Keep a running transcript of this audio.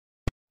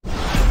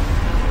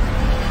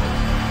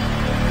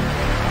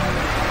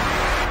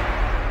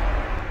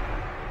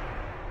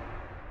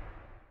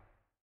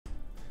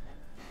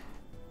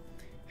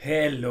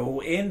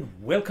Hello and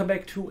welcome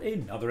back to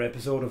another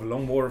episode of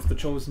Long War of the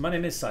Chosen. My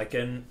name is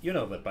Syken, you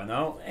know that by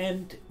now,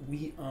 and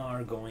we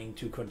are going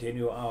to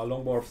continue our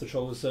Long War of the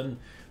Chosen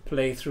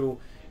playthrough.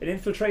 An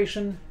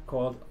infiltration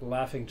called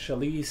Laughing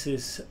Chalice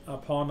is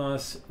upon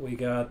us. We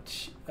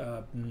got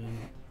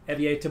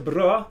Aviator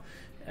Bra,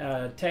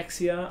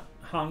 Taxia,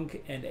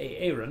 Hunk and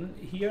Aaron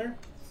here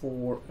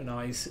for a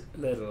nice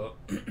little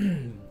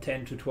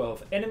 10 to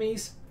 12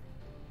 enemies.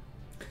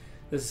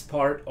 This is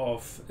part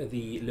of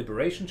the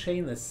Liberation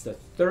Chain. This is the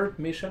third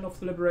mission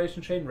of the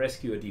Liberation Chain,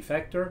 rescue a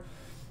defector.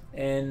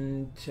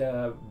 And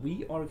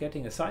we are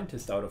getting a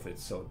scientist out of it,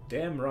 so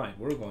damn right,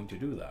 we're going to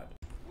do that.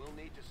 We'll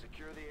need to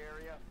secure the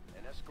area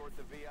and escort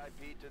the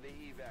VIP to the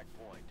evac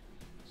point.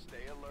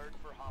 Stay alert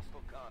for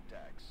hostile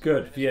contacts.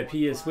 Good, VIP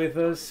is with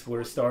us.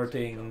 We're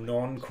starting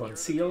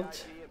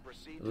non-concealed.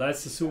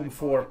 Let's assume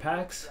 4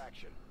 packs.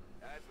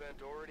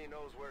 Advent already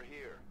knows we're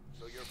here,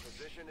 so your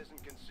position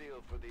isn't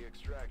concealed for the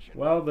extraction.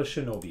 Well, the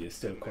Shinobi is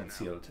still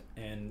concealed,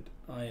 and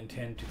I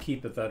intend to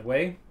keep it that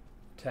way.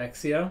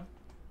 Taxia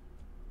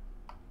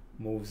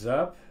moves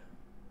up.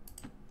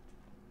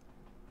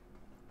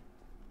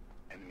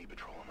 Enemy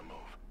patrol on the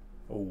move.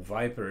 Oh,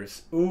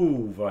 Vipers.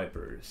 Ooh,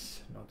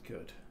 Vipers. Not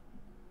good.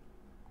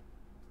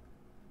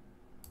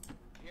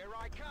 Here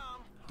I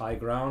come. High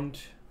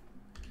ground.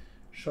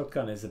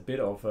 Shotgun is a bit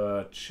of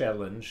a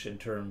challenge in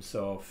terms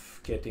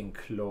of getting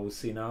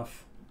close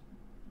enough.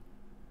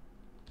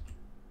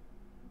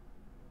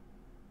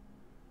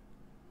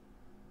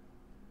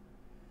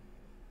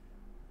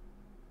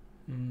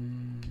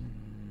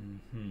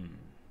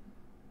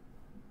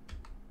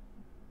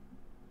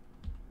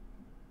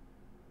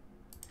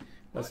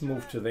 Let's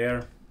move to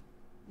there.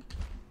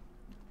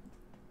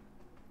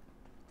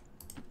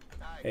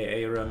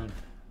 Hey, Aaron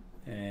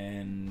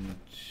and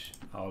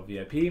our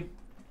VIP.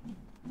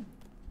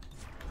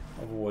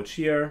 Overwatch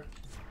here.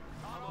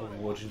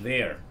 Overwatch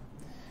there.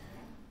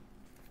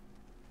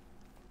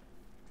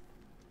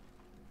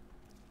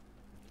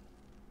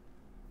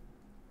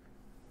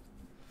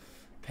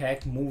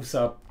 Pack moves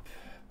up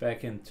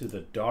back into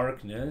the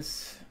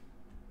darkness.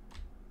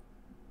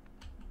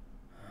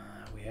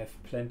 We have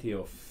plenty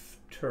of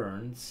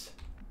turns.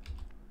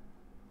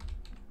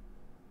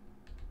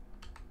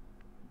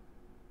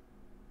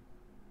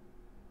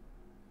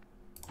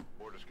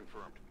 Orders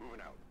confirmed.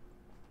 Moving out.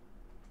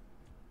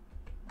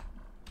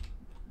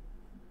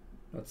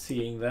 Not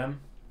seeing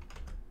them.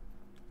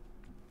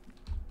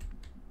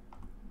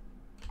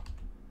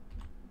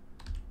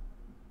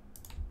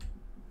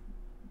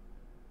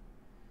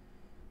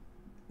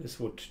 This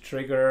would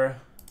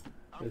trigger.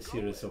 This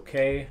here is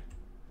okay.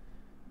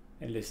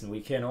 And listen, we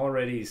can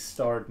already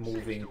start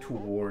moving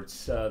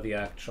towards the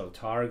actual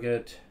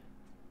target.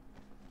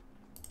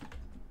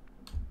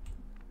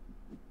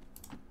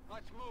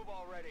 Let's move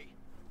already.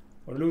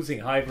 We're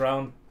losing high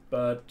ground,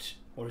 but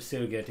we're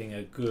still getting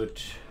a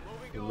good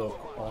look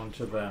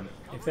onto them.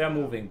 If they're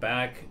moving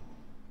back,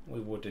 we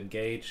would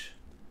engage.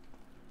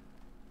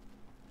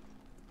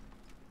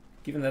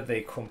 Given that they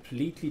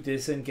completely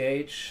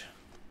disengage,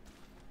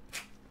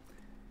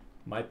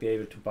 might be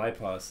able to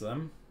bypass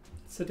them.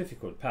 It's a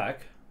difficult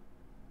pack.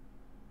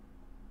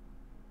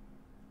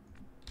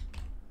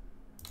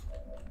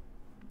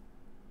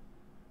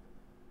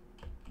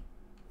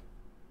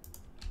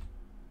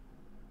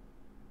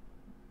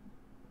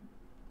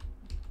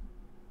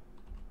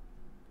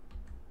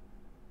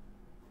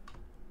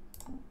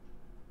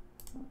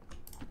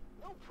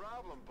 No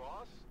problem,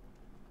 boss.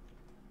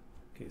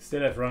 Okay,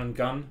 still have run and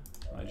gun.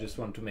 I just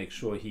want to make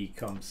sure he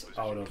comes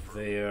out of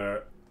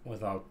there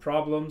without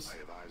problems. I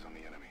have eyes on the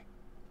enemy.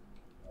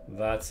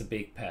 That's a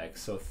big pack.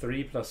 So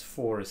 3 plus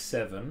 4 is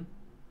 7.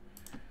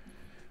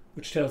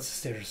 Which tells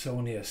us there's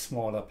only a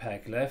smaller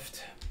pack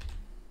left.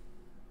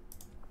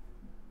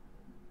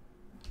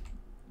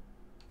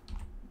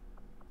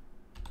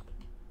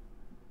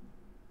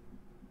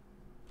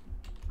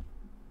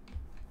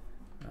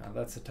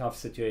 That's a tough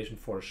situation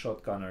for a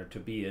shotgunner to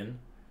be in.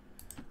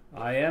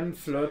 I am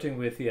flirting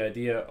with the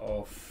idea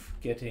of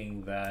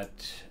getting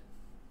that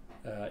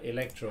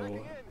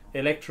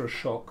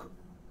electroshock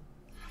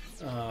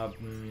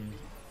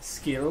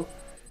skill,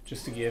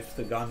 just to give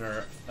the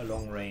gunner a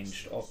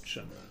long-range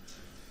option.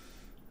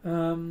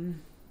 That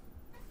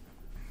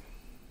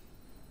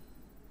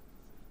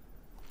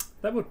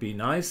would be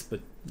nice,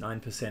 but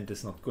 9%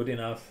 is not good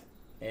enough,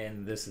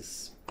 and this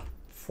is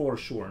for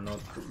sure not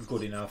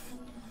good enough.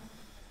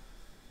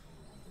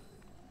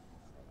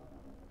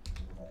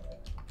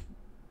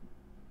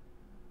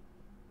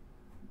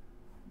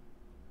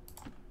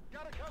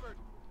 Got it covered.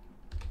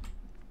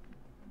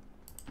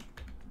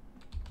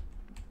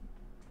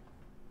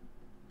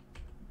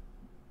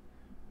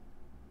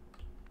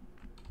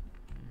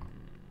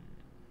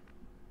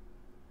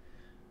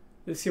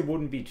 This here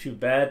wouldn't be too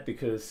bad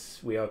because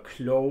we are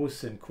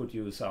close and could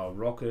use our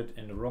rocket,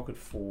 and the rocket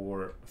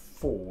for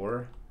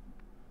 4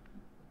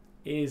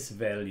 is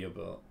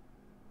valuable.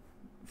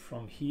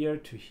 From here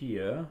to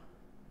here,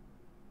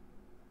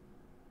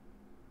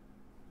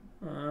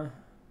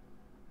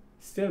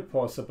 still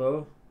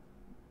possible.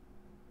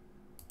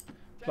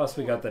 Plus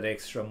we got that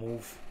extra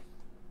move.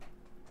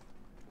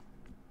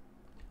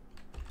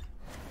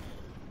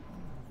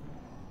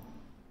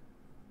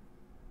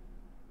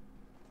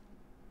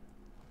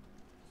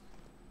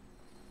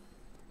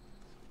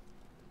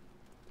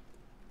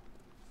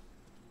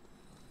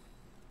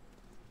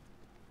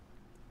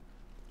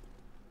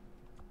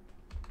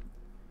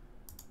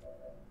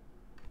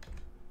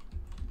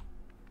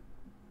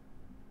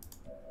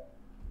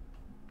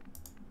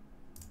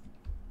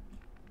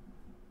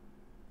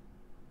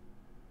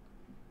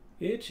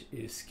 It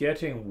is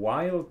getting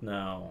wild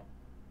now.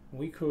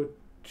 We could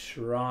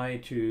try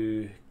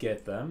to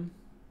get them.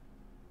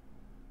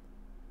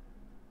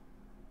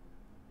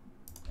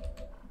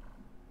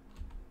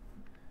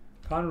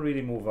 Can't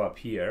really move up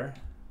here.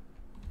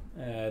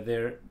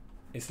 There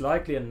is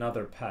likely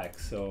another pack,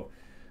 so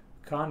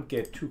can't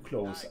get too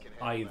close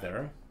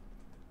either.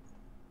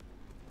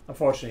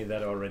 Unfortunately,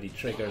 that already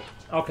triggered.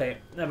 Okay,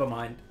 never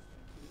mind.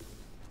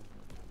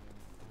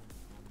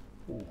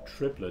 Ooh,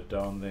 triplet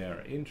down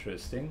there.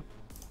 Interesting.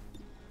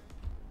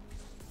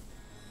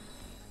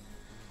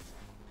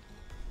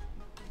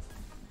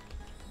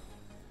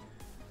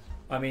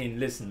 I mean,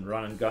 listen,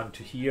 run and gun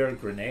to here,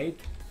 grenade.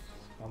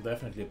 Well,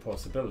 definitely a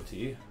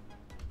possibility.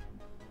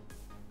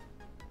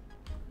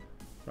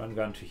 Run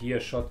gun to here,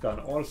 shotgun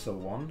also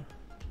one.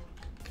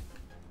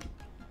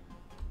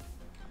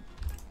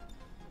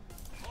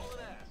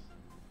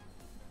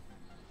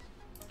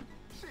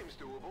 Seems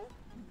doable.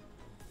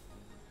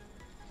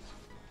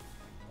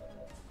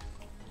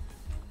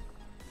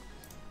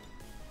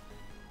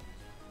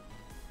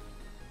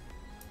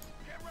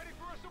 Get ready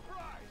for a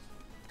surprise.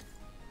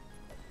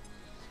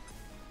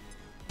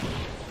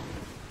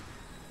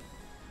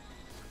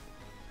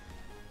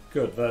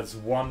 Good, that's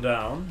one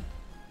down.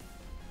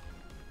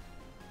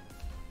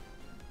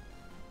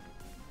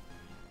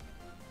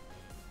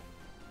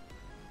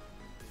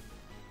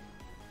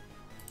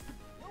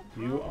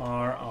 You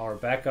are our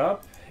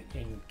backup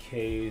in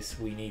case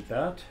we need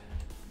that.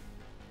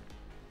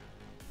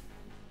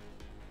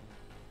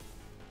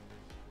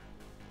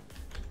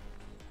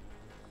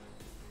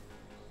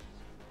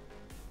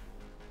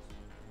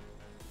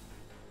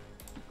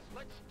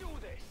 Let's do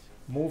this.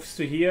 Moves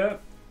to here.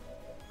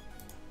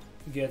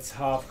 Gets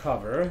half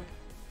cover.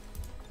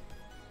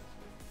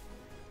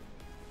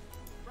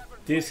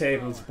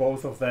 Disables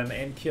both of them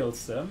and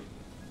kills them.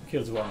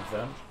 Kills one of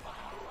them.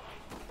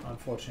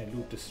 Unfortunately,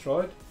 loot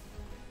destroyed.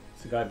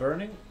 Is the guy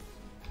burning?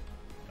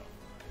 No.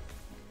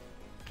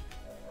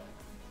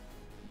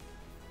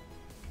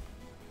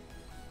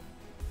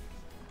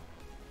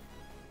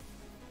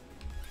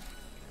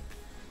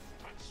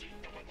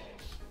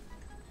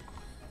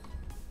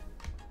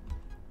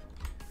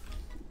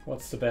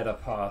 What's the better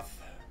path?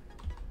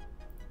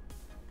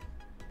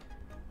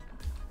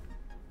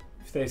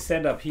 If they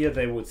stand up here,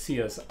 they would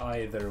see us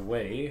either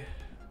way.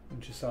 I'm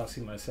just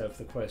asking myself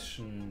the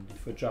question,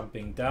 if we're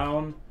jumping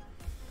down,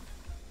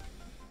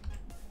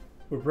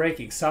 we're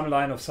breaking some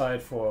line of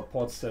sight for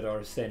pods that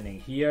are standing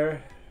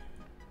here,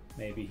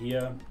 maybe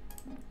here,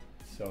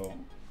 so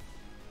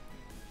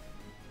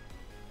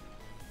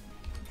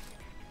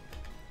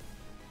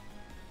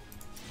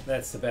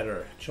that's the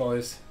better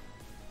choice.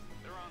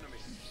 They're on to me.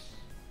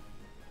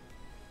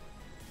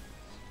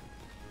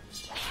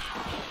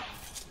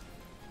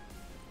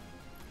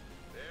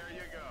 There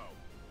you go.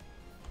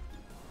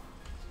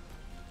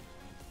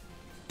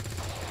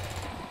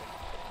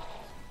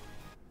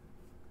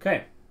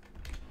 Okay.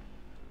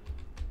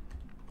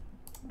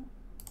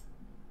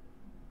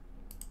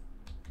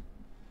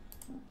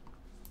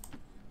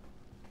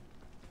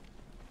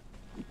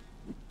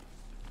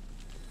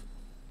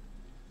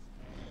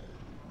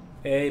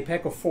 A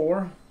pack of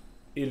 4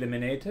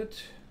 eliminated.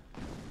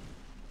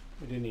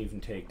 We didn't even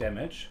take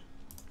damage.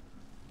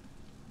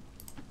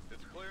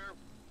 It's clear.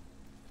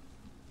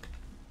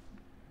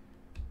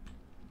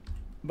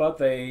 But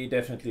they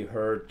definitely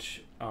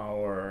hurt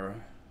our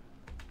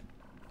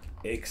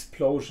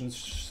explosions,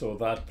 so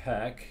that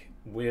pack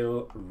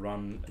will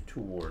run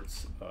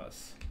towards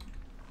us.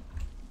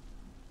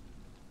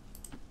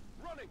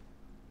 Running.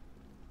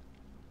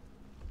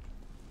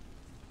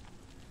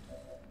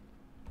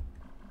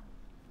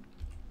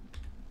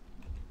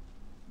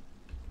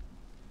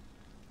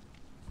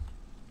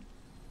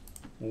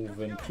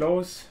 Move in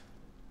close.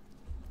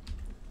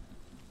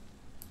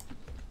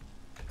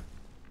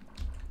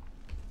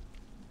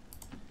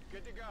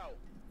 Good to go.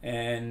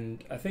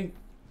 And I think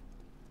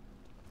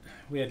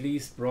we at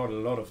least brought a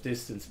lot of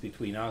distance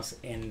between us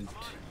and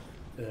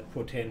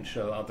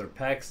potential other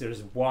packs.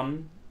 There's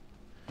one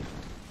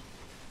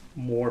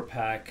more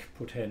pack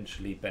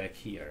potentially back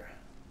here.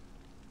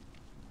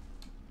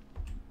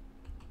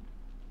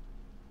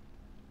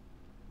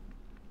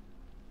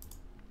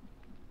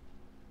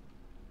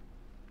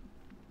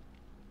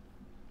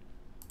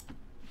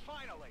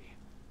 Finally.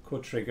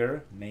 Could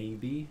trigger,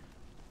 maybe.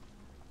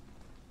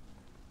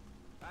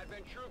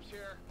 Advent troops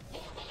here.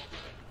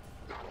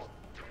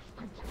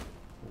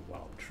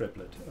 Wow,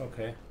 triplet.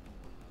 Okay.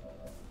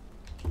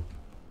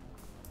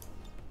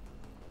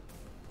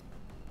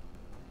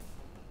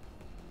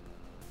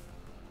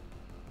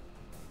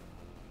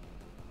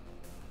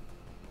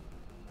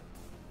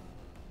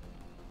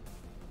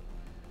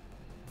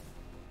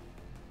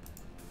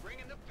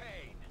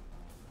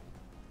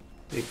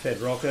 Big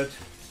fat rocket.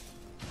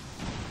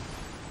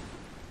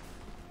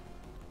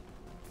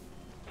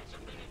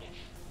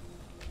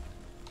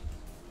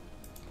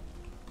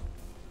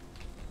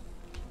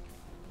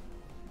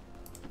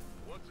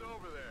 What's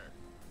over there?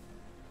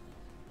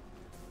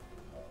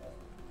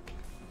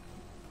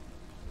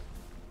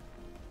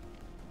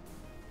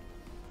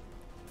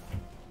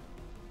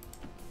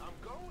 I'm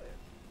going.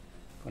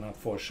 Gonna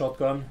for a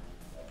shotgun.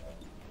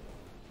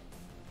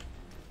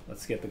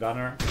 Let's get the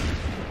gunner.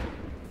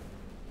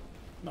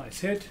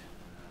 Nice hit.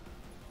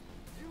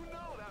 You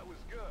know that was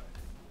good.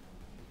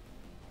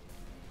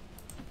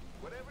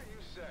 Whatever you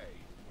say.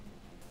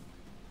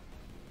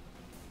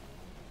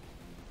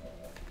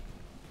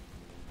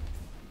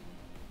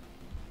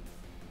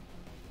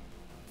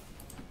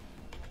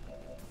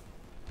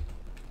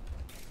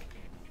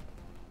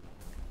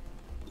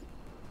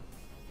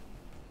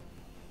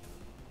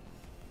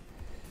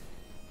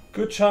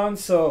 Good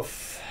chance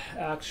of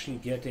actually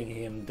getting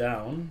him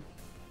down.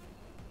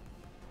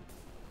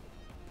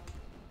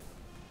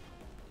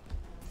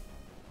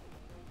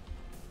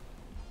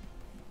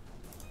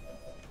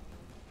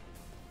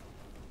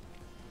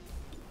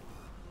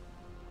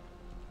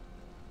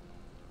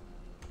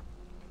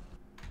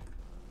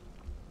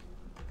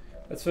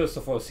 Let's first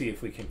of all see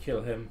if we can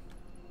kill him.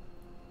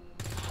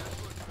 That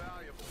looks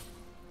valuable.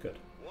 Good.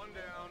 One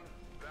down,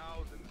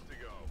 thousands to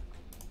go.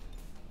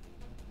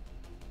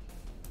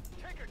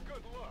 Take a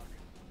good look.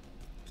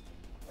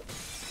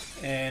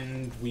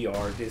 And we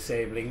are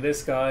disabling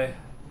this guy.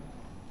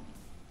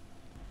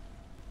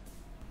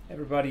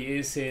 Everybody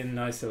is in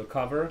nice little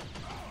cover.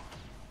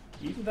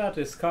 Even that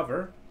is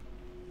cover.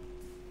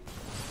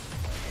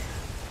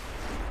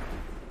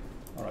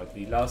 Alright,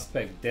 the last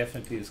spec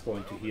definitely is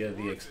going to hear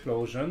the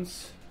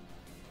explosions.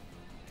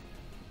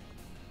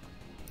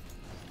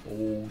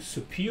 Oh,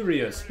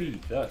 superior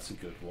speed, that's a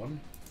good one.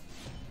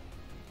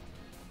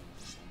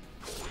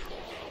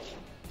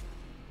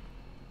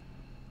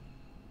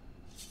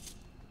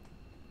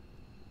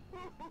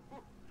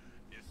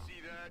 You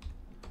see that?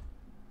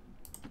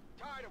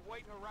 Tired of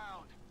waiting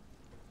around.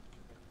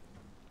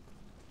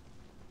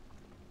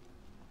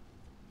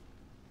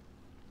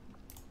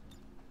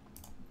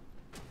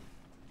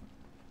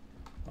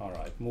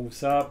 Alright,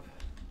 moves up.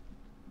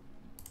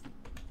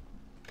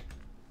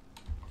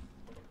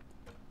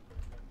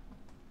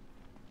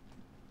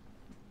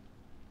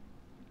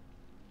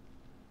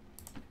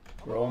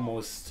 We're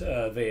almost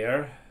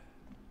there.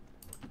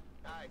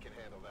 I can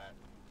handle that.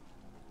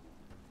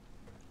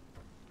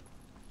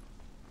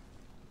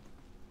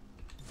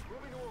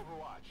 Moving to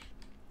Overwatch.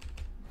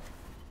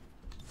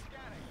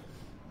 Scanning.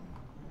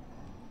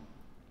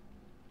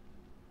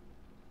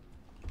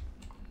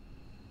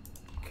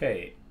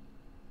 Okay,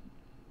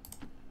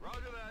 Roger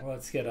that.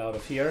 let's get out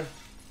of here.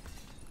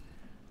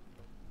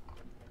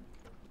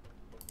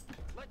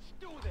 Let's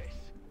do this.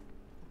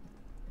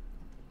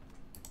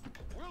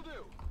 Will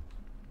do.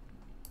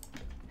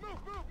 Move,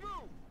 move,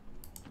 move.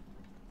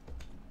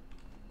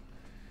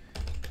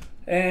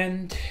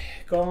 And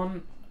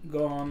gone,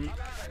 gone,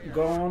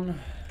 gone,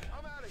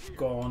 I'm out of here.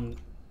 gone,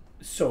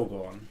 so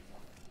gone.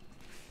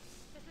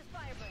 This is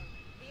Fireburn.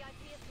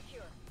 VIP is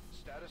secure.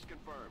 Status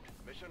confirmed.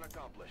 Mission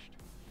accomplished.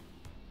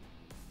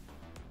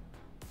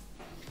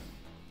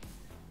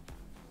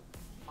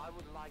 I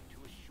would like to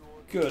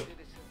assure the Good.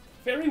 citizens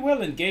Very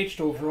well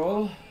engaged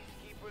overall.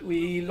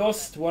 We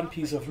lost one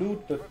piece of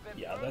loot, but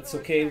yeah, that's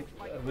okay.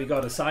 We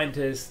got a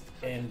scientist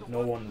and no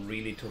one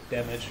really took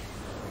damage.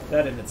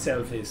 That in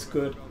itself is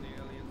good.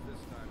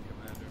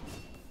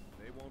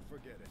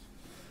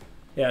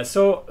 Yeah,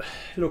 so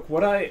look,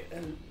 what I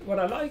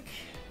like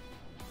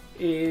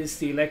is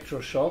the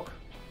electroshock.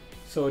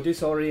 So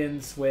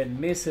disorients when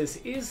misses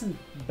isn't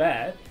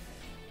bad.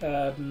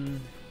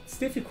 It's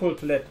difficult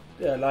to let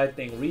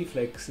lightning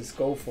reflexes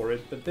go for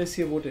it, but this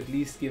here would at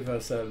least give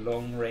us a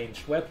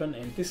long-range weapon,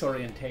 and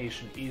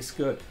disorientation is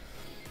good.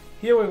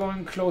 Here we're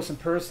going close and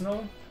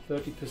personal,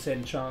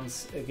 30%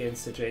 chance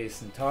against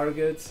adjacent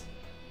targets,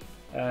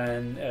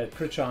 and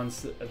crit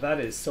chance. That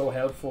is so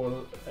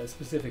helpful,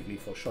 specifically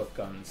for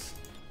shotguns.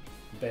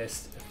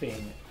 Best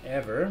thing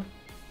ever.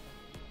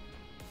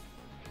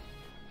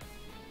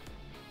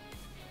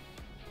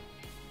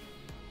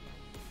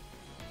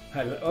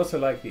 I also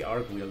like the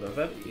arc wielder.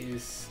 That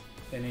is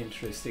an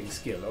interesting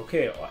skill.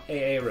 Okay,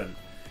 Aaron.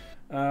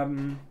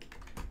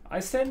 I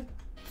stand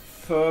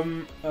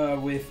firm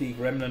with the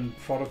Gremlin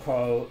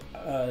protocol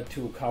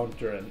to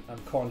counter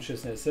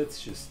unconsciousness.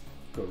 It's just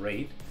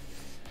great.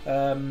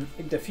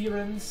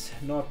 Interference,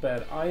 not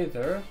bad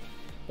either.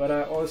 But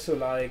I also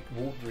like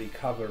wound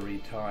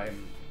recovery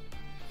time.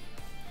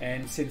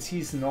 And since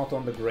he's not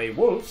on the Grey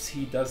Wolves,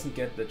 he doesn't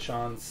get the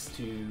chance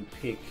to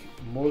pick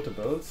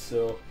multiples.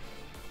 So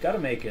gotta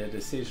make a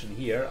decision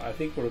here. I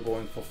think we're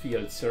going for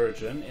Field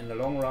Surgeon. In the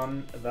long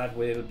run, that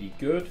will be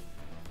good.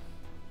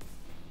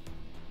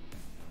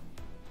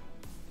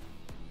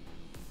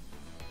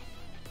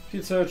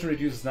 Field Surgeon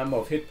reduces number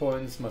of hit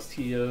points, must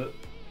heal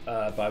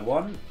by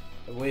 1,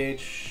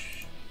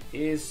 which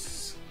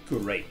is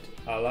great.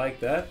 I like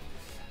that.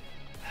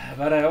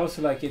 But I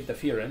also like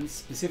interference,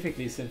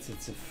 specifically since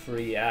it's a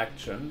free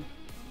action.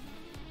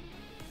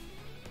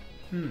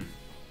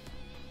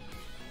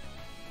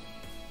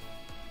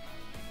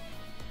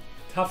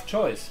 Tough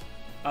choice.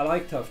 I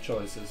like tough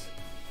choices.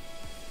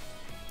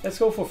 Let's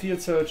go for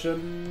field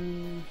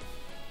surgeon.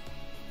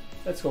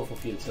 Let's go for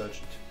field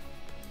surgeon.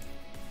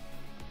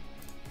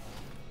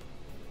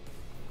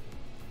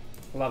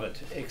 Love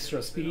it.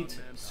 Extra speed,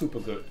 super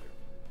good.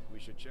 We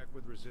should check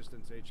with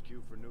Resistance HQ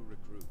for new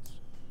recruits.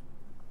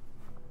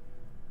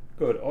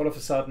 Good. All of a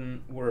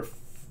sudden, we're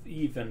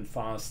even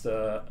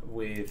faster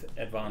with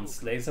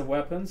advanced laser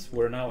weapons.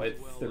 We're now at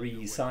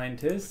 3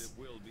 scientists. It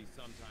will be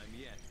some time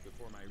yet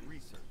before my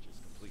research is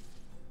complete.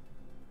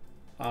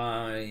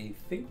 I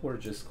think we're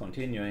just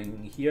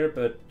continuing here,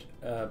 but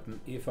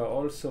if I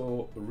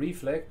also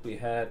reflect, we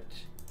had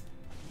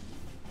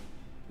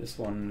this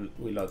one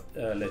we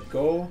let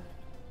go.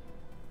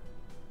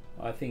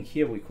 I think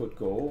here we could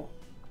go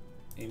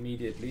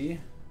immediately.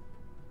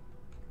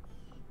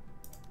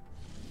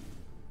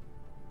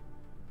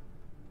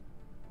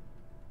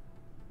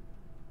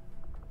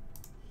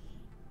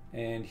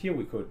 And here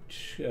we could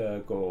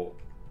go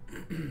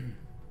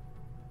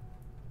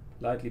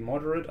lightly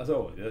moderate.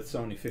 Oh, that's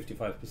only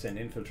 55%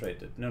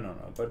 infiltrated. No.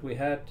 But we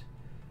had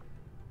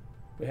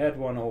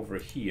one over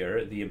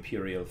here, the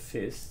Imperial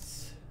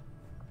Fists.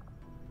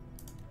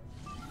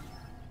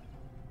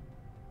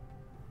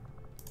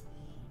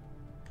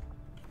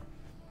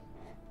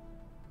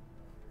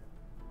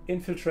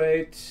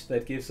 Infiltrate,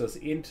 that gives us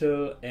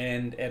intel,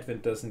 and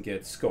Advent doesn't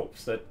get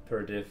scopes. That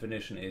per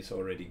definition is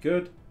already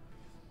good.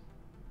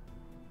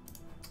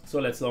 So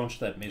let's launch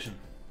that mission.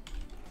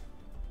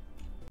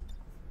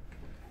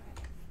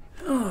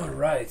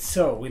 Alright,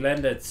 so we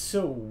landed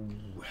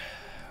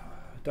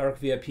Dark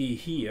VIP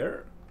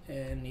here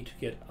and need to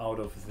get out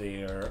of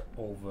there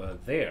over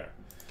there.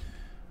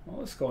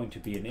 Well, it's going to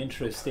be an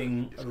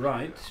interesting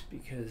ride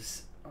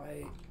because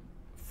I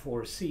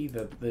foresee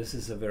that this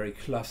is a very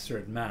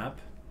clustered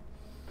map.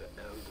 The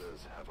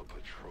elders have a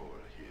patrol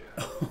here.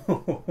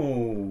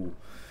 Oh,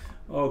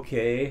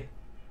 okay.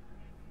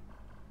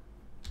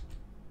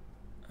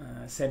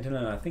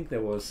 Sentinel, I think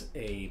there was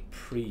a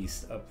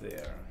priest up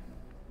there.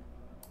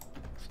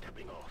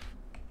 Stepping off.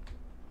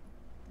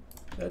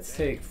 Let's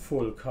take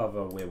full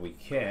cover where we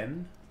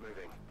can.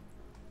 Moving.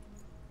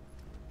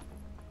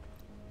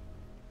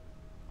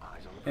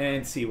 Eyes on the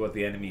And see what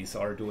the enemies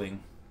are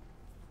doing.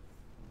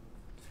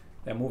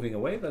 They're moving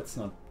away, that's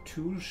not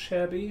too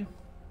shabby.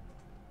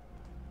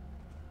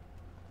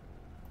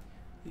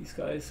 These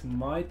guys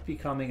might be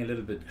coming a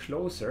little bit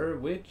closer,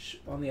 which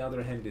on the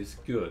other hand is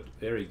good,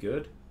 very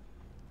good.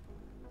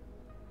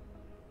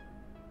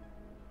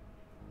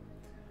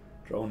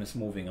 Drone is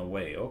moving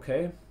away,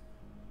 okay.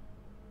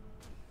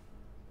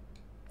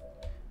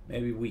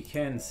 Maybe we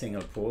can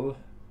single pull.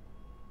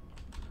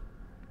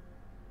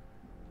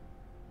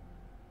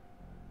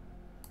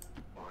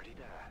 already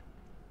there.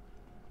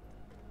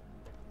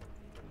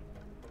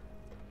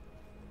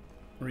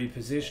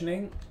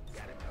 Repositioning.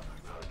 Got it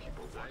covered.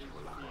 People watch you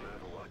like on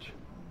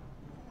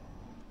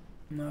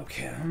Overwatch.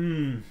 Okay,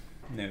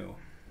 no.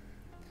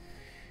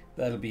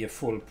 That'll be a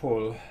full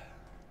pull.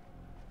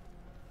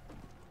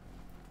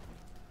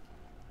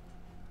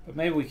 But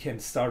maybe we can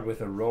start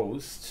with a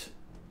roast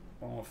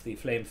of the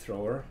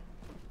flamethrower.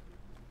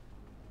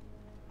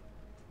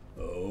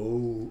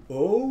 Oh,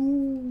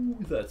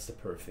 that's the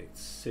perfect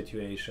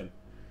situation.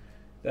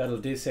 That'll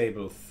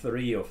disable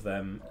 3 of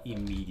them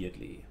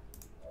immediately.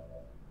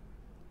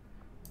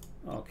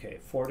 Okay,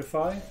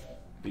 fortify,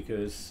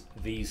 because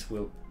these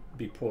will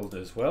be pulled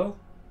as well.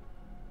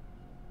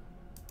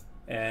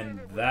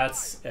 And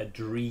that's a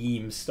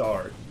dream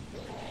start.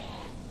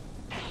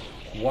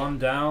 1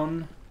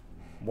 down.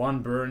 1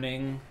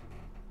 burning,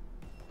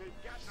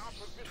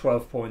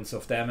 12 points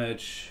of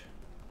damage,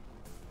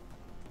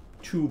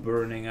 2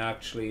 burning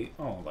actually.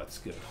 Oh, that's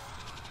good.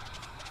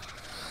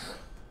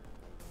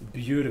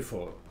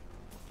 Beautiful.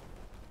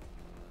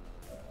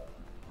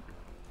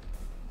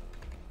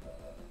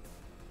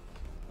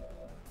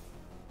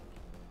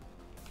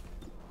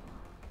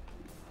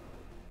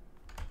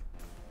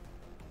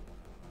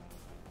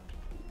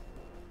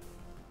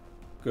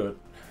 Good.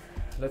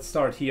 Let's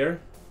start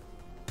here.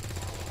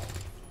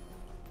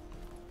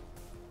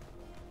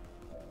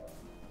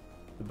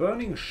 The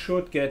burning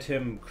should get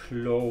him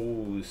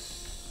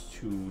close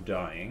to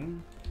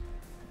dying.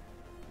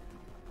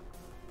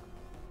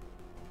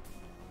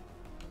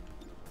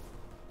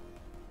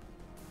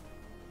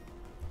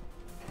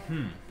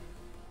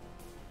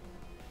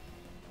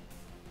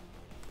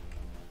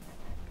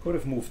 Could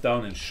have moved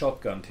down and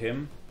shotgunned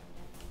him.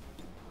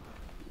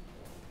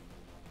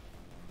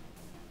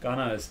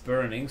 Gunner is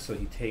burning, so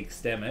he takes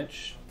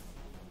damage.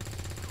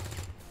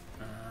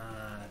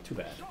 Too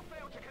bad.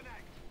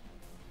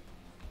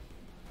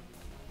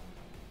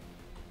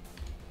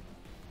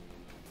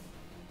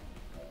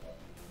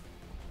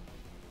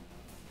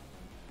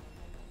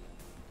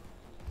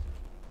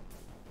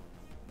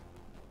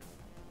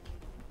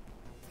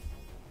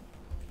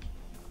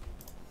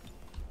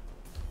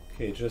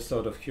 Okay, just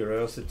out of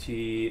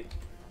curiosity,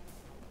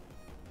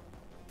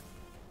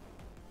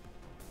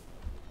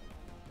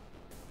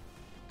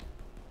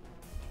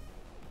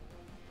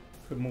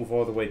 move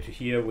all the way to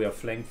here. We are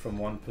flanked from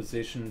one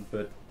position,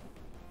 but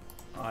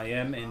I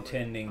am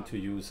intending to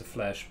use a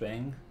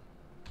flashbang.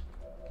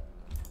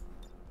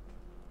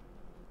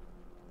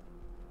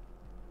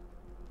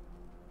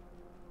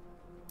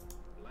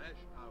 Flash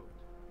out.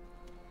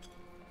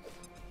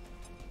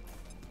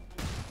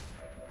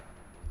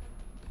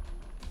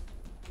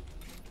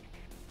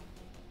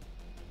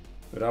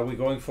 But are we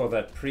going for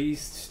that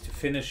priest to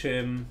finish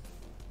him?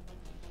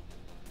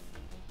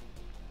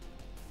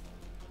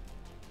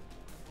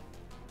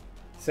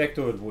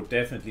 Sector, it would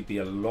definitely be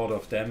a lot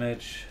of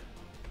damage.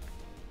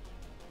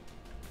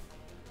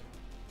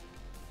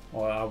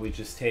 Or are we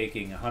just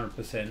taking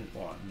 100%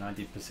 or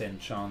 90%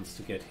 chance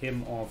to get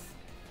him off?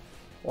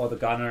 Or the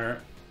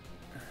gunner?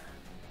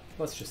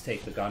 Let's just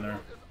take the gunner.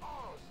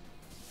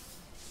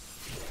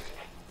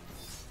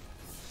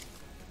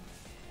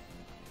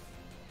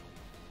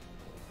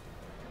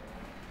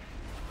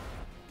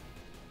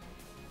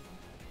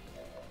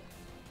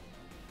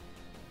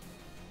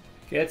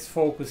 Gets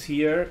focus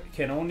here,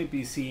 can only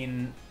be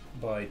seen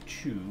by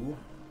 2.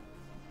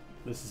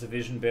 This is a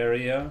vision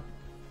barrier.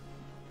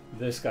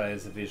 This guy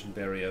is a vision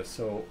barrier,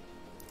 so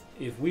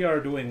if we are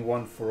doing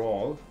one for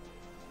all,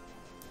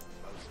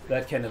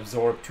 that can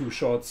absorb 2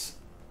 shots.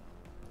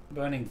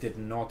 Burning did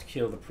not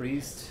kill the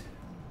priest.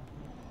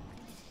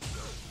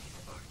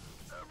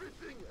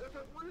 Everything is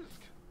at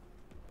risk.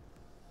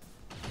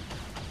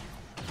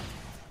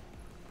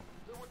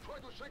 They were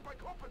trying to shake my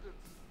confidence.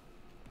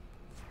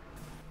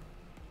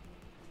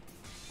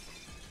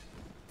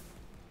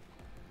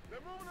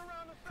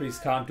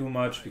 Priest can't do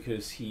much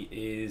because he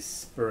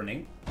is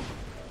burning,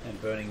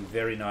 and burning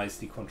very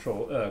nicely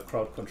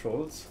crowd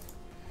controls.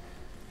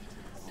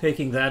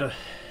 Taking that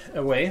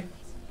away.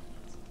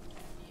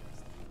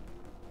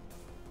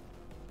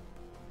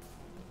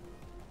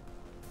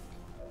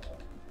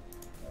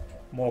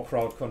 More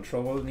crowd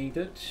control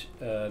needed.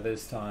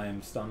 This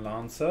time stun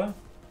lancer.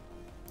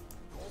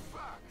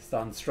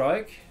 Stun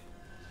strike.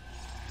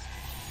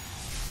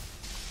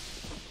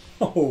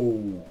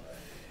 Oh,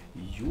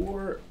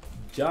 you're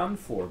done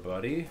for,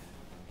 buddy.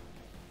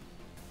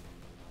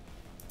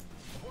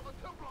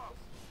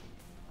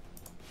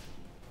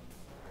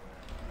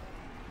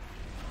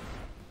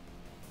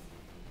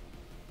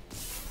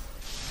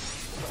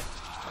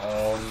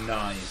 Oh,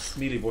 nice.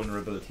 Melee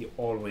vulnerability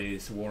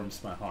always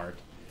warms my heart.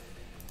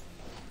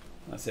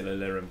 That's a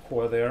Delirium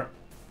core there.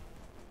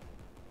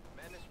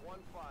 Menace 1-5.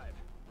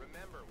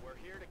 Remember, we're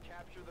here to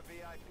capture the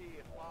VIP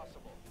if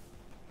possible.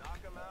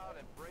 Knock them out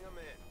and bring them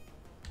in.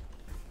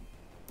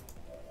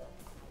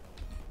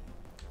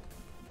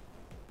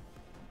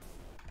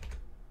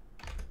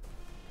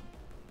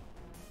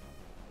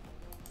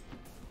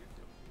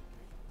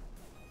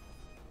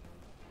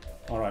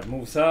 Alright,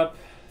 moves up.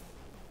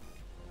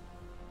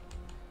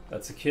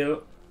 That's a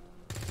kill.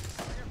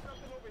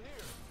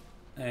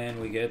 And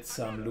we get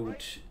some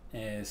loot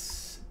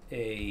as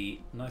a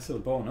nice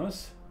little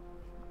bonus.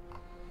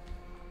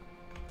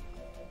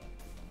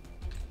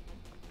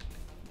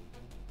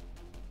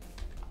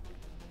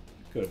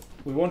 Good.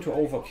 We want to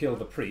overkill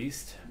the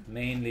priest,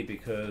 mainly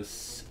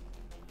because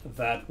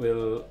that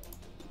will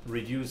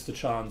reduce the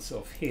chance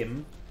of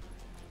him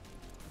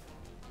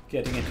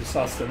getting into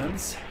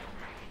sustenance.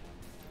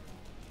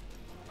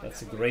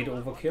 That's a great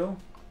overkill.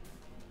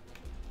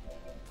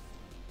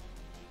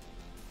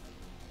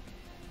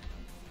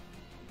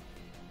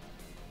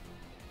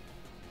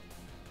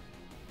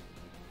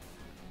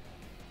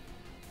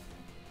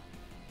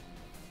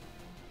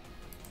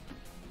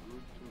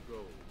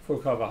 Full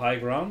cover high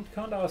ground.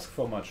 Can't ask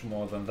for much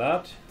more than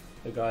that.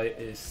 The guy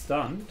is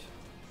stunned.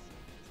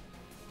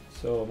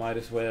 So might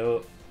as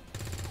well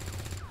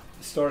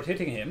start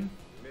hitting him.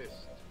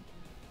 Missed.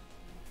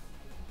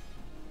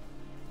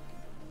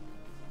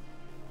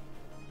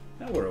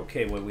 Now we're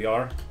okay where we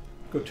are.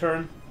 Good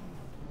turn.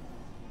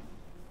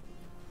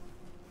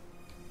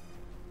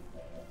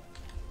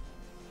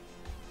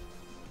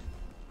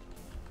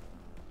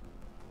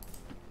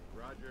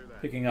 Roger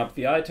that. Picking up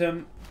the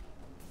item.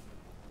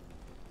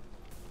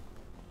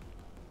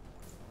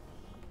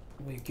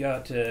 We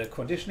got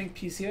conditioning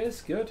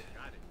PCS, good.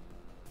 Got it.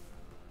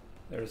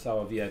 There's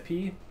our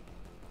VIP.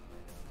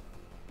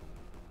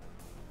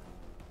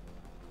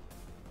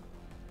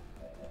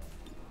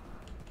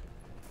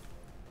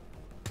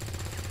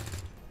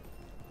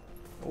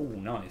 Oh,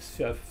 nice.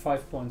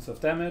 5 points of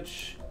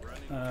damage.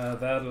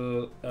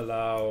 That'll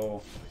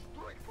allow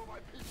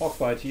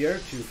Hawkbite here to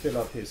fill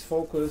up his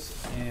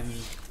focus, and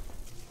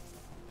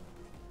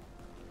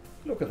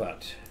look at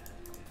that.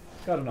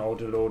 Got an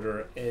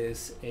autoloader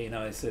as a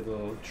nice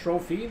little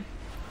trophy.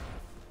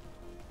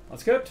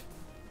 That's good.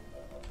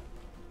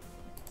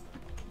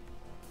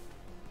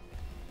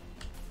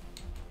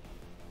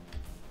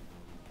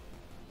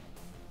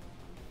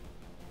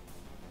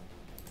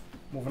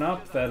 Moving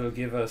up, that'll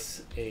give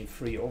us a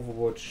free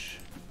Overwatch.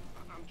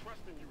 I'm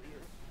trusting you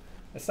here.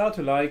 I start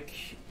to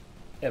like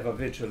Ever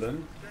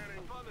Vigilant.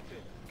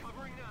 Affirmative.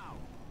 Covering now.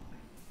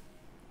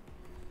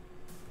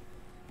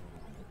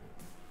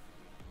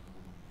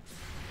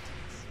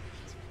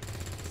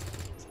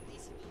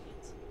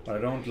 What I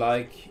don't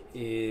like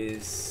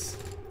is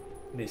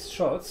missed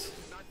shots.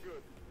 Not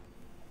good.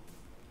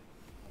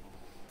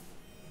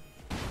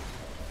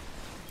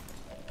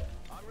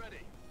 I'm ready.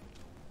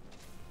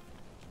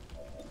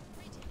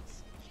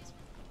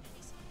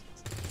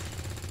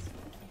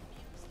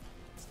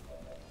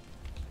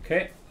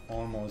 Okay,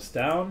 almost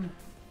down.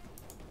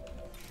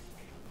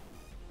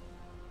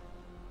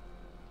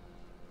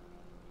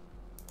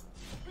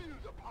 Feel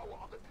the power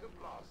of the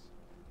Templars.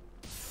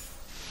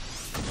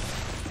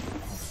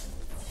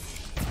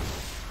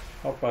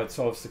 Hope it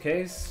solves the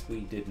case.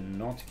 We did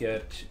not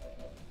get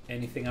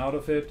anything out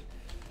of it.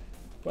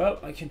 Well,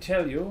 I can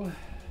tell you,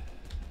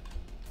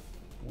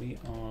 we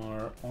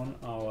are on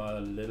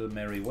our little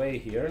merry way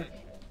here.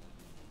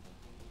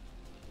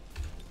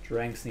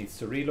 Dranks needs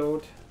to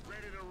reload.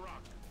 Ready to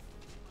rock.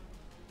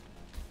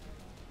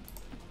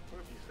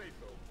 If you say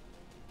so.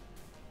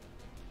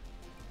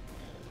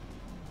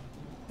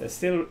 There's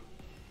still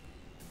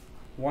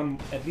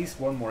at least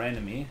one more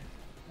enemy.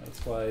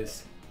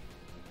 Otherwise,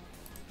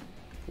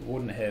 we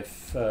wouldn't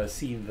have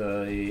seen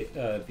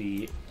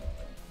the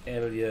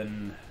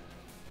alien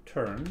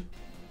turn.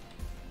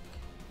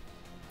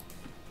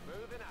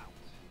 Moving out.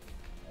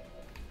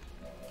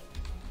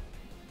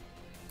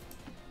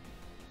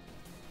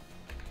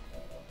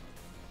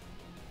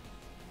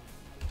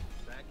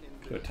 Back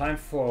in Good time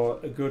for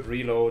a good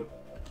reload.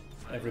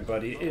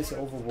 Everybody is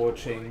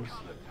overwatching.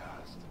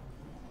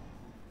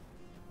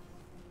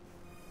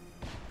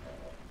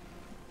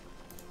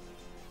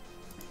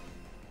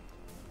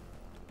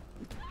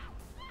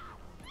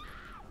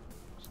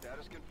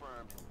 Status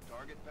confirmed.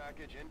 Target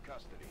package in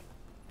custody.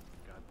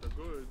 Got the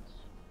goods.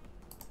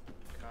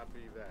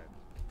 Copy that.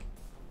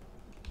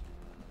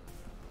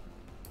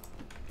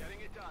 Getting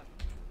it done.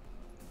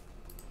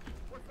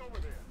 What's over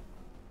there?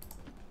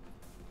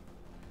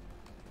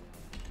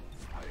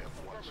 I have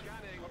one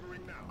scanning.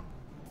 Covering now.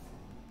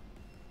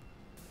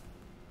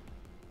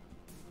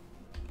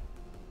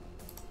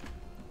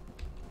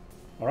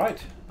 All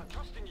right. I'm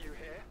trusting you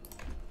here.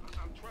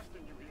 I'm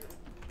trusting you here.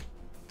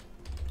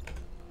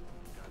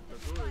 Got the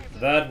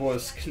goods. That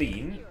was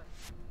clean.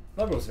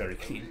 That was very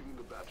clean. Leaving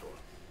the battle.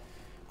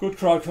 Good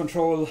crowd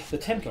control. The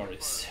Templar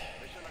is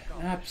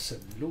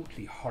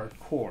absolutely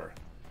hardcore.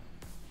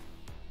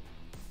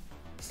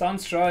 Stun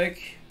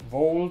strike,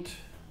 Volt,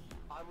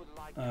 I would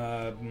like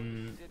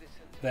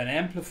then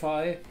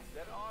amplify.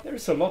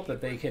 There's a lot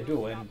that they can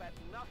do, and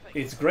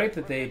it's great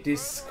that they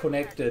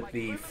disconnected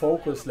the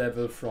focus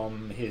level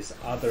from his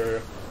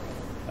other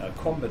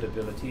combat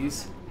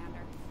abilities.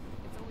 Commander.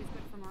 It's always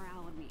good for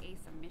morale when we ace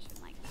a mission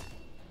like that.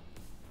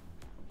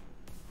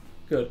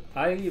 Good.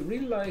 I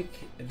really like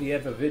the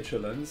Ever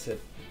Vigilance at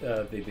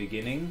the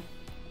beginning.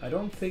 I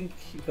don't think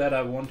that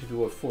I want to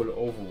do a full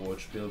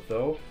Overwatch build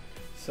though.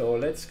 So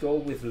let's go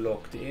with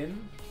Locked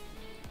In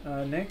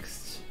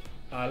next.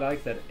 I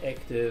like that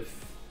active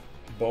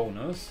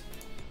bonus.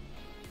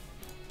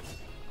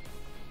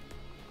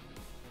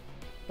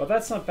 But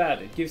that's not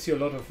bad, it gives you a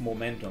lot of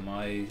momentum.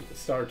 I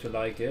start to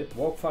like it.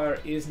 Walkfire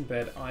isn't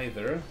bad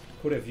either.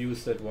 Could have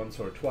used it once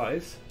or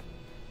twice.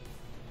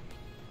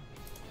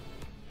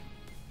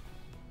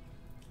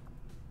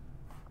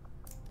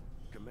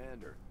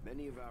 Commander,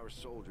 many of our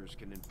soldiers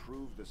can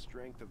improve the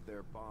strength of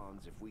their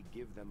bonds if we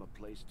give them a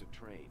place to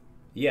train.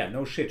 Yeah,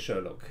 no shit,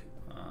 Sherlock.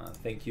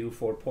 Thank you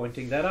for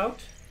pointing that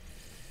out.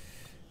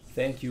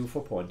 Thank you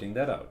for pointing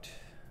that out.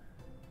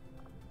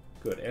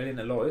 Good. Alien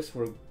alloys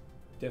will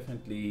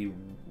definitely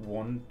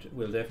want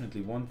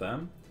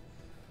them.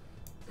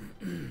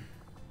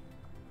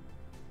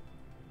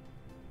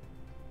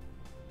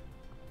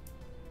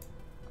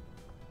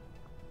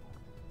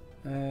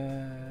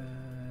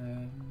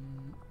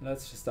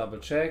 Let's just double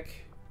check.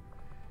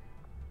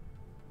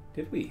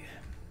 Did we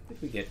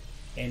get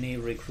any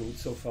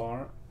recruits so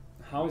far?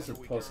 How is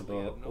it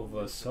possible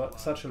over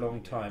such a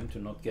long time to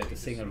not get a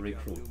single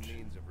recruit?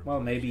 Well,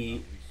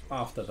 maybe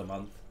after the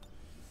month.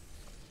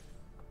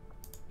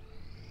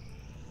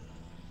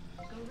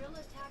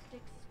 Guerrilla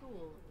Tactics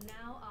School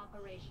now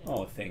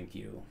operational. Oh, thank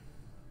you.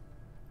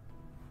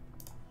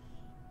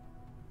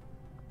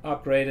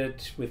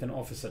 Upgraded with an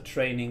officer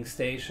training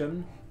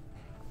station.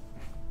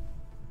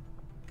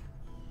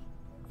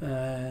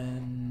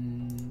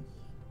 And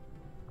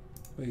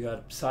we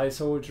got Psy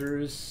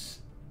soldiers,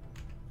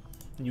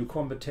 new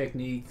combat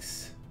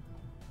techniques.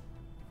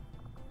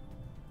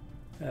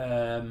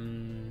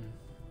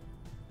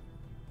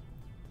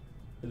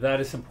 That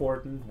is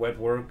important. Wet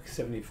work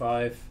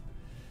 75.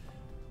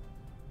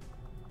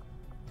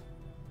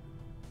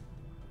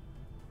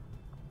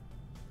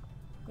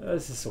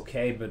 This is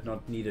okay, but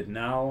not needed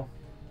now.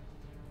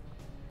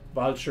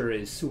 Vulture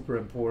is super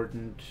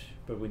important,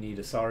 but we need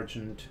a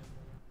sergeant.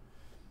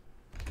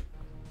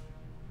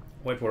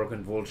 Wet work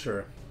and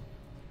Vulture.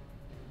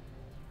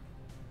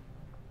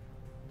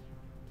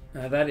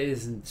 That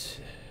isn't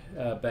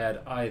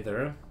bad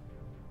either,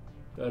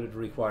 but it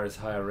requires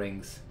higher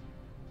ranks.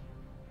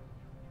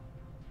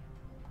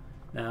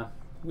 Now,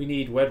 we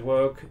need wet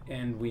work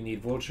and we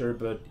need Vulture,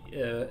 but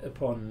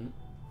upon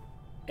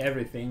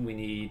everything we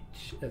need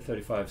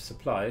 35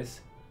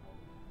 supplies.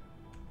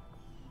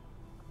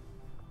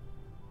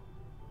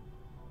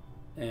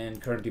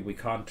 And currently we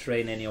can't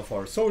train any of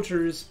our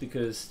soldiers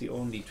because the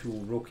only 2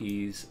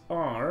 rookies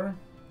are,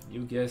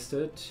 you guessed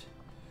it,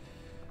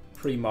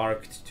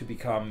 pre-marked to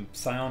become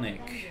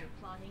psionic.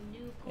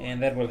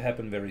 And that will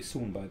happen very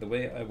soon, by the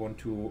way. I want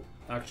to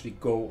actually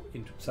go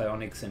into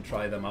psionics and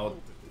try them out.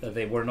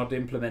 They were not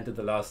implemented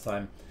the last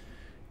time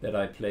that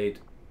I played.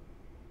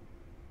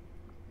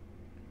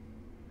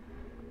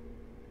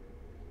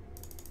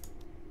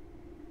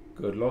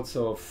 Good, lots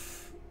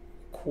of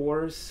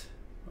cores.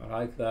 I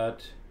like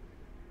that.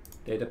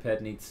 Datapad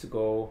needs to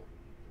go.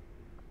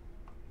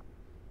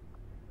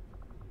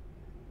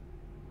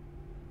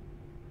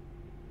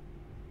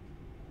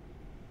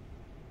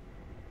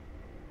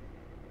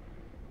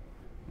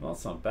 Well,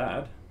 it's not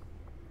bad.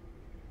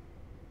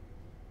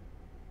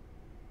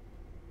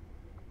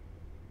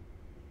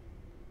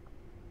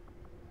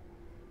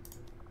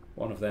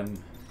 One of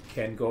them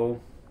can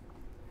go.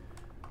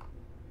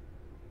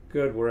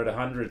 Good, we're at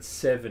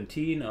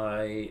 117.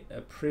 I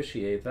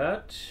appreciate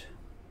that.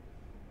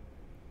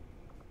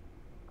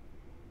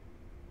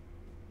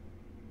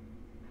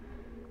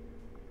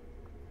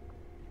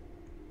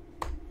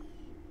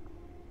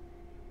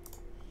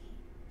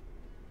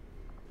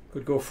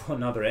 Could go for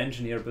another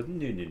engineer, but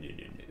no.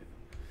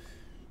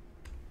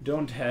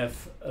 Don't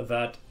have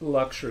that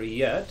luxury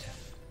yet.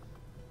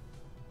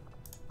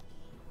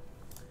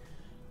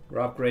 We're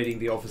upgrading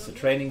the officer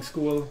training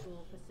school.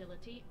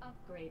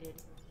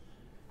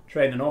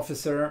 Train an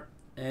officer,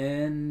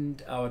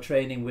 and our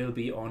training will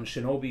be on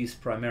shinobis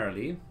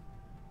primarily.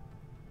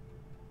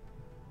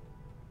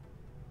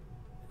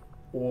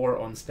 Or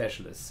on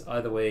specialists.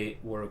 Either way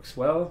works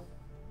well.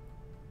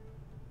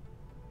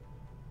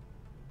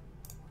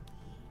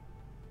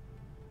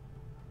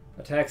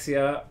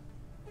 Ataxia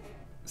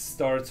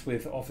starts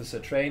with officer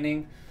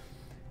training.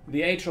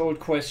 The age-old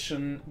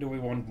question, do we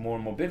want more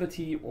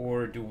mobility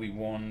or do we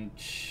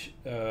want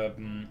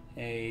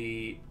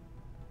a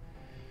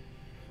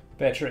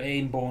better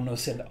aim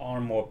bonus and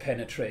armor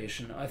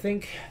penetration? I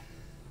think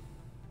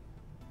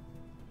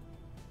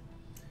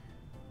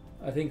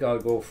I'll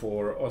go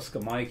for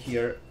Oscar Mike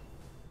here.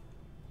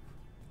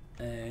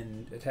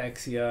 And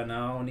Ataxia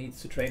now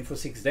needs to train for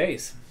 6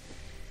 days.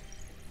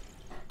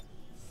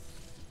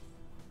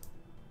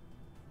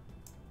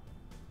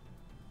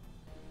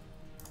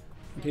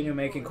 Continue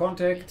making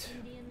contact.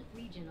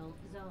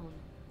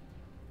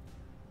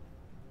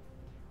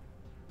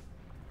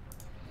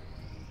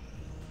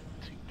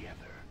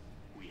 Together,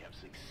 we have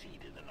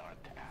succeeded in our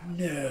task.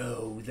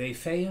 No, they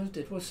failed.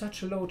 It was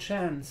such a low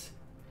chance.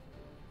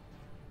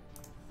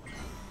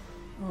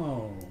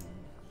 Oh.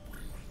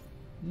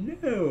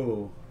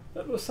 No.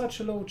 That was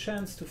such a low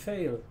chance to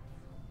fail.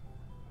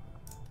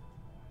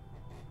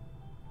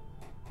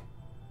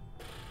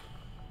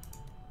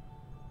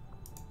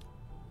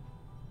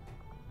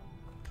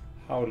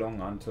 How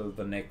long until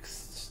the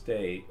next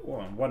day?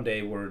 Well, one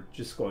day we're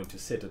just going to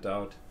sit it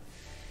out.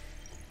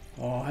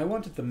 Oh, I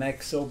wanted the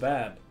mech so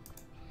bad.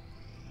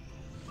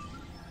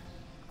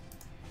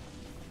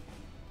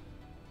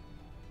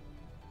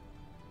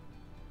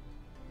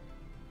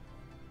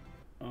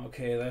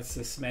 Okay, that's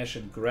the smash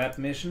and grab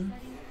mission.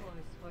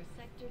 For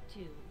Sector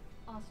 2,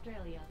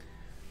 Australia.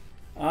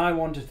 I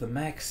wanted the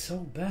mech so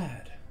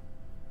bad.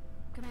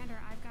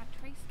 Commander, I've got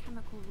trace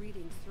chemical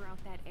readings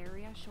throughout that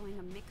area showing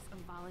a mix of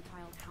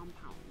volatile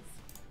compounds.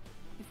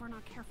 If we're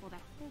not careful,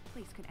 that whole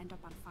place could end up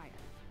on fire.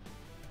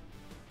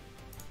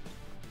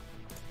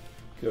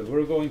 Good,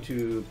 we're going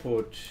to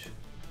put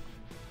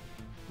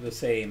the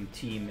same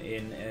team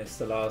in as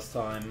the last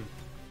time.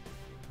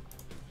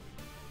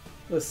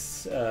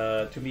 This,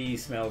 to me,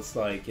 smells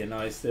like a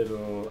nice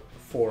little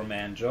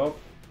 4-man job.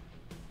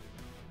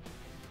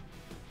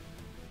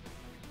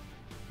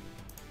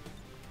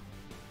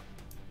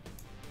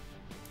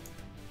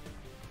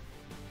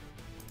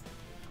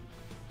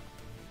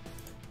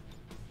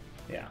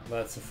 Yeah,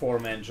 that's a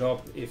 4-man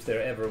job, if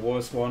there ever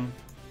was one.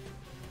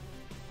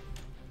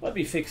 Let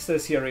me fix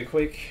this here real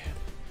quick.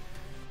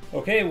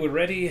 Okay, we're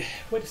ready.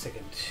 Wait a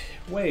second.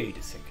 Wait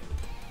a second.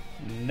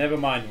 Never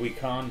mind, we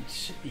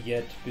can't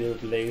yet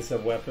build laser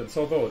weapons,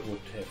 although it would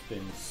have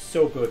been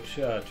so good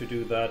to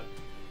do that.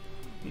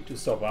 Need to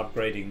stop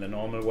upgrading the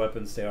normal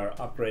weapons. They are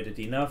upgraded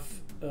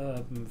enough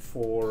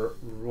for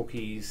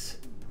rookies.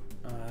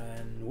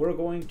 And we're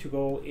going to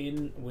go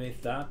in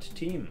with that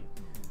team.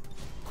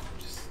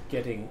 Just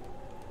getting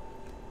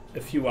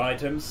a few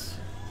items.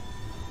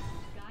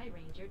 Sky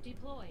Ranger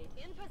deployed.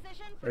 In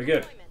position for Very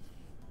good. deployment.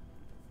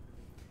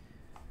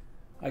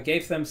 I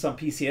gave them some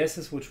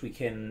PCSs, which we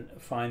can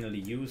finally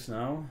use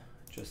now,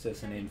 just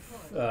as an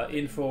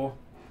info.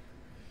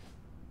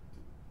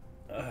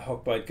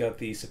 Hawkbite got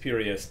the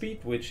superior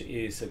speed, which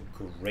is a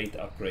great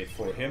upgrade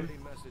for him.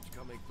 Message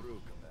coming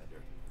through,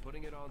 Commander.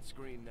 Putting it on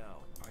screen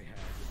now. I had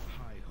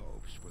high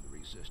hopes for the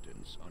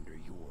Resistance under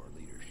your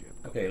leadership.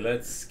 Okay,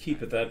 let's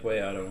keep it that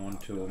way. I don't want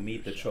to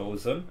meet the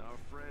Chosen. Our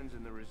friends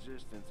in the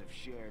Resistance have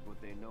shared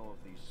what they know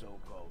of these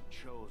so-called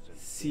Chosen.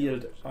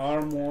 Sealed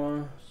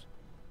armor.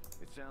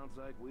 sounds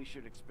like we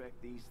should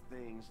expect these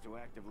things to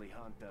actively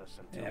hunt us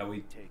until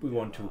Yeah, take we them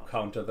want to out.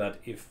 counter that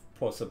if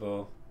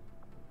possible.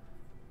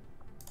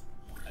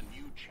 A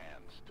new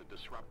chance to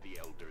disrupt the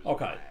Elders'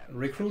 Okay, plans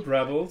recruit has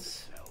rebels.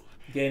 presented itself.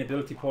 Gain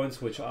ability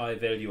points, which I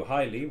value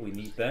highly. We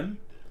need them.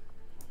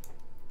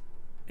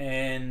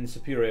 And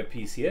superior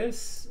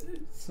PCS.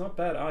 It's not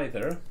bad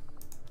either.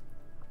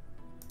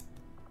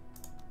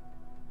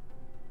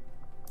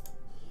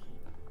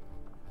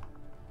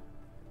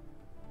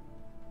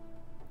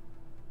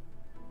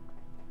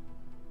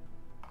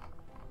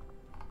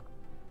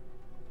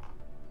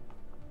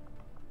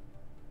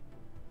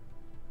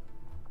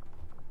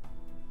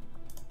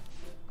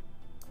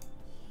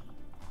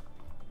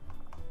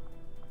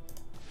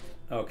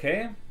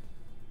 Okay.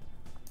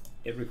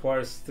 It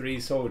requires 3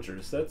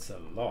 soldiers. That's a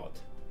lot.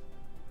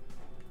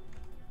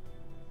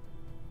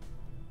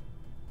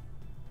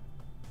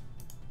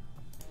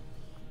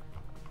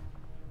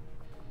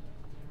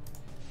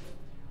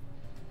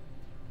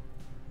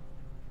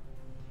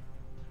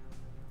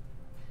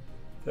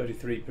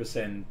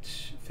 %33%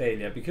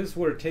 failure because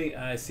we're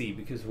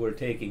because we're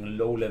taking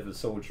low-level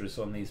soldiers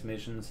on these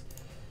missions.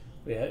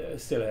 We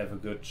still have a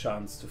good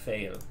chance to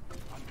fail.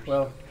 Understood,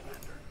 Well,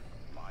 Commander.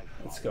 My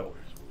let's go.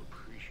 followers will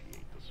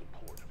appreciate the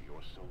support of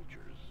your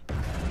soldiers.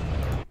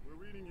 We're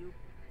reading you.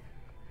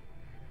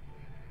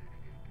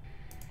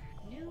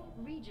 New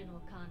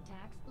regional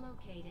contacts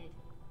located.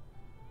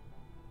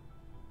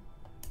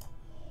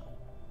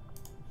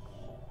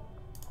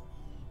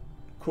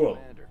 Cool.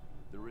 Commander,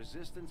 the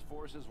resistance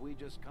forces we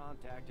just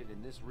contacted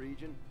in this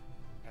region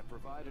have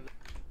provided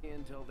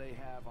intel they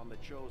have on the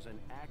Chosen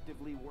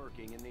actively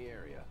working in the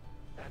area.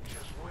 And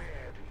just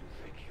where do you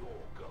think you're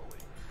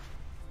going?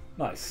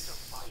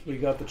 Nice. We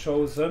got the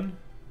Chosen.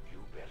 You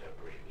better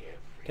bring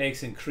every...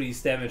 Takes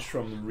increased damage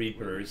from We need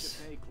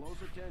Reapers. to pay close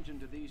attention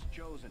to these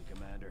Chosen,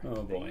 Commander.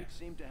 Oh, boy. They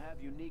seem to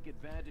have unique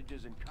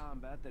advantages in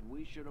combat that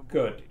we should avoid.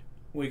 Good.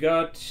 We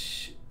got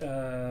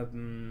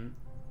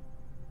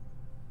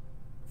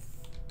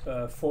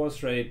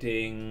force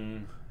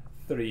rating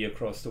 3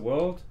 across the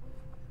world,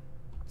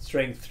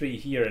 strength 3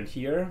 here and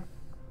here,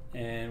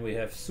 and we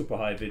have super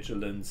high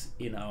vigilance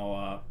in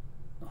our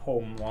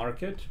home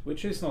market,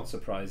 which is not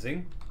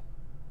surprising.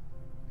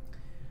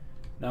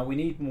 Now we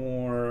need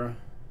more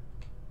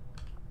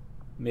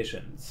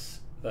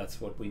missions.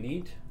 That's what we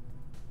need.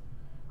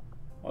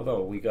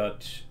 Although we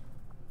got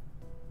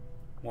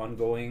 1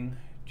 going,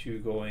 2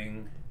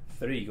 going,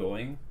 3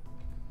 going.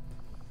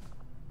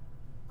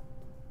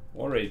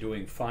 Already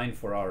doing fine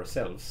for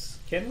ourselves.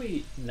 Can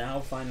we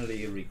now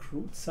finally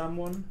recruit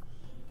someone?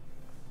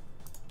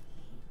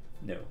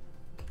 No.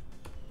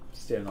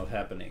 Still not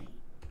happening.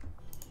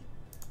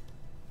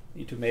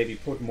 Need to maybe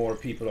put more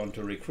people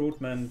onto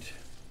recruitment.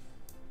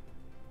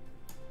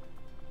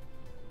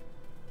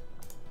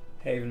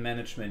 Haven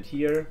management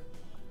here.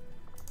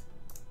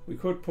 We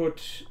could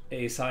put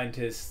a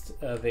scientist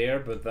there,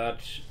 but that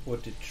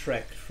would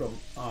detract from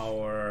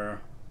our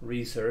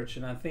research,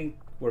 and I think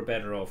we're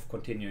better off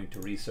continuing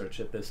to research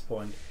at this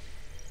point.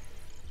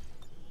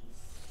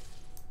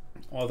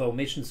 Although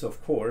missions,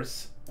 of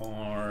course,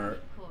 are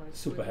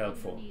super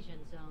helpful.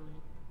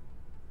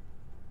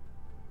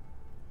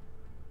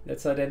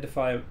 Let's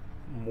identify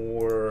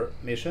more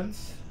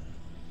missions.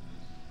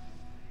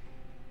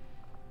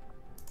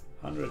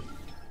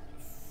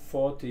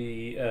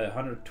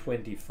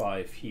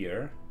 125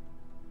 here.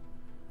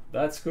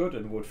 That's good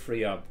and would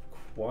free up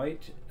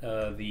quite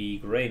the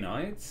Grey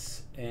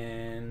Knights,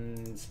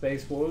 and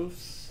Space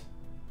Wolves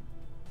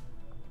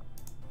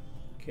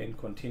can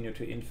continue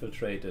to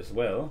infiltrate as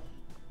well.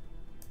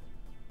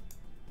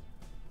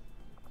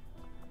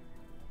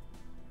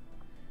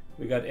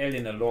 We got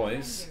alien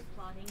alloys.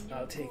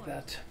 I'll take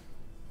that.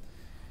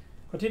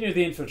 Continue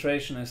the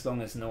infiltration as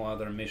long as no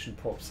other mission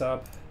pops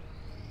up.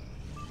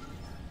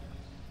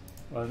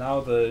 Well, now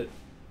the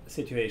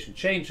situation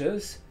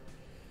changes.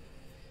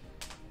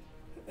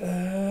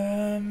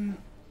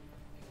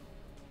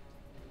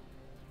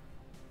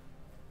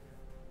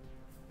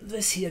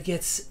 This here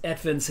gets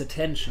Advent's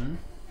attention.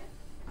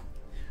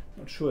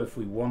 Not sure if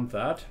we want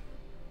that.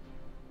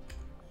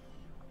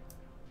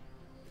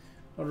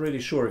 Not really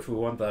sure if we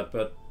want that,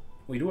 but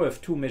we do have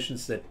 2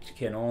 missions that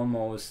can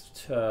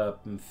almost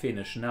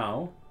finish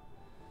now.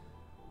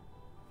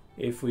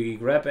 If we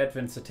grab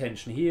Advent's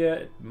attention here,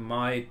 it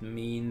might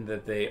mean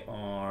that they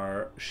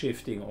are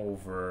shifting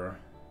over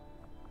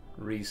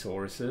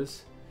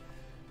resources.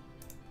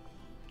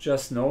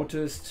 Just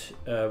noticed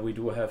we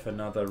do have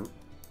another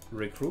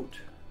recruit.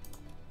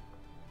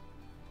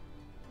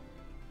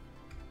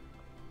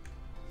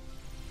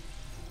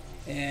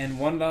 And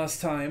one last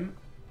time,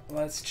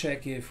 let's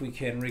check if we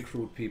can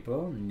recruit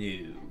people.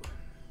 No.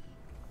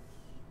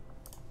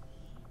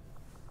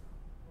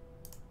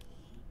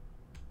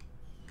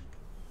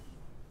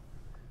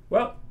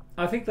 Well,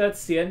 I think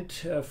that's the end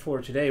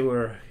for today.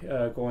 We're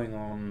going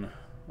on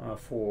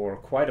for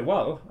quite a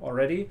while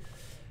already.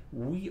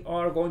 We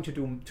are going to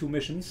do 2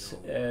 missions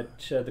at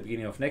the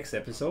beginning of next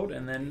episode,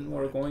 and then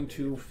we're going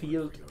to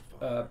field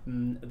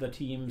the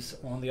teams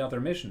on the other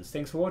missions.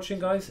 Thanks for watching,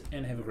 guys,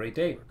 and have a great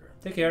day.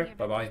 Take care.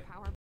 Bye bye.